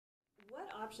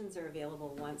options are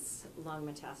available once lung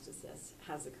metastasis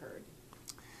has occurred?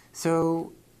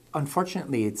 So,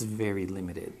 unfortunately, it's very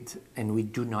limited, and we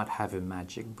do not have a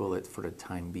magic bullet for the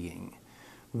time being.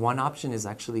 One option is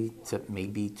actually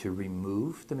to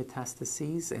remove the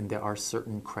metastases, and there are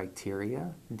certain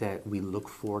criteria that we look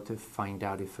for to find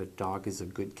out if a dog is a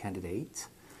good candidate.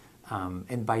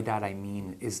 And by that I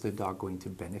mean, is the dog going to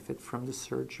benefit from the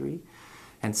surgery?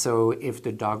 And so if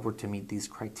the dog were to meet these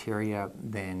criteria,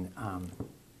 then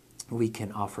we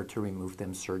can offer to remove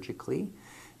them surgically.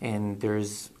 And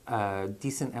there's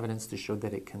decent evidence to show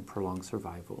that it can prolong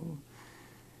survival.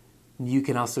 You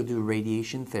can also do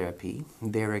radiation therapy.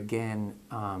 There again,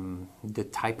 the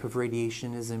type of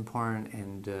radiation is important,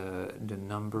 and the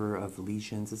number of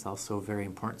lesions is also very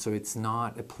important. So it's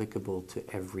not applicable to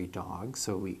every dog.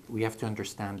 So we have to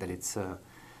understand that it's a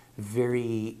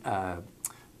very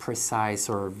precise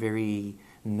or very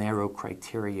narrow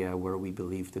criteria where we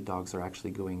believe the dogs are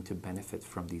actually going to benefit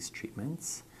from these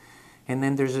treatments. And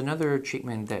then there's another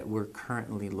treatment that we're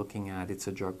currently looking at. It's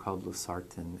a drug called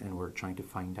losartan, and we're trying to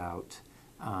find out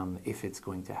if it's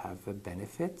going to have a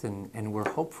benefit. And we're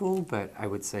hopeful, but I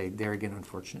would say there again,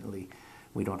 unfortunately,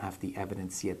 we don't have the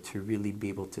evidence yet to really be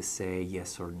able to say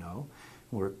yes or no.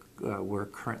 We're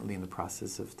currently in the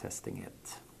process of testing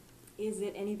it. Is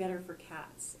it any better for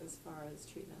cats as far as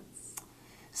treatments?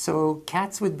 So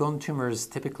cats with bone tumors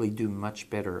typically do much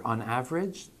better. On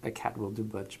average, a cat will do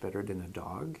much better than a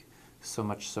dog. So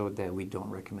much so that we don't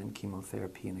recommend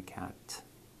chemotherapy in a cat.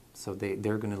 So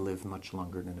they're going to live much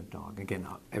longer than a dog. Again,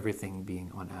 everything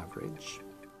being on average.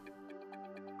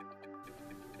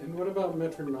 And what about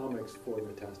metronomics for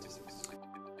metastasis?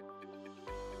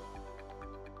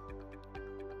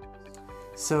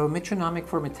 So metronomic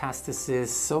for metastasis,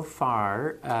 so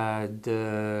far,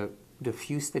 the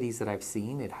few studies that I've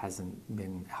seen, it hasn't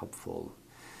been helpful.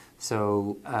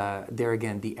 So there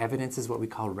again, the evidence is what we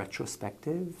call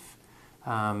retrospective.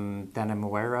 That I'm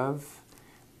aware of,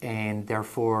 and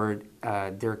therefore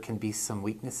there can be some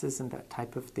weaknesses in that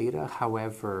type of data.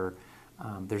 However,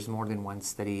 there's more than one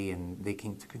study, and they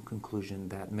came to the conclusion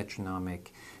that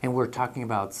metronomic, and we're talking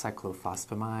about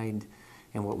cyclophosphamide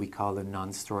and what we call a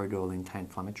non-steroidal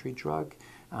anti-inflammatory drug,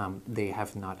 they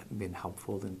have not been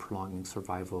helpful in prolonging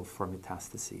survival for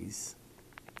metastases.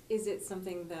 Is it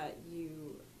something that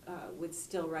you would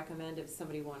still recommend if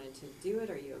somebody wanted to do it?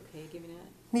 Are you okay giving it?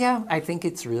 Yeah, I think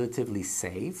it's relatively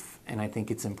safe, and I think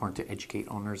it's important to educate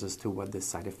owners as to what the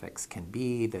side effects can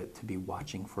be, that to be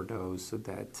watching for those so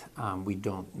that we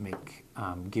don't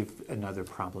give another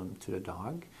problem to the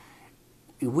dog.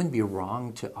 It wouldn't be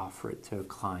wrong to offer it to a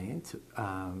client,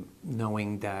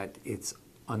 knowing that it's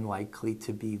unlikely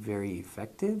to be very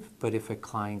effective, but if a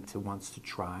client wants to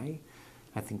try,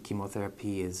 I think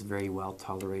chemotherapy is very well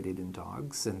tolerated in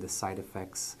dogs, and the side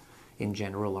effects in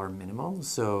general are minimal.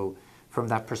 So from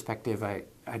that perspective,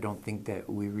 I don't think that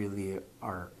we really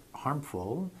are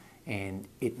harmful, and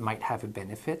it might have a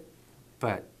benefit,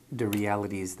 but the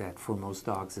reality is that for most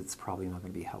dogs, it's probably not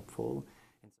going to be helpful.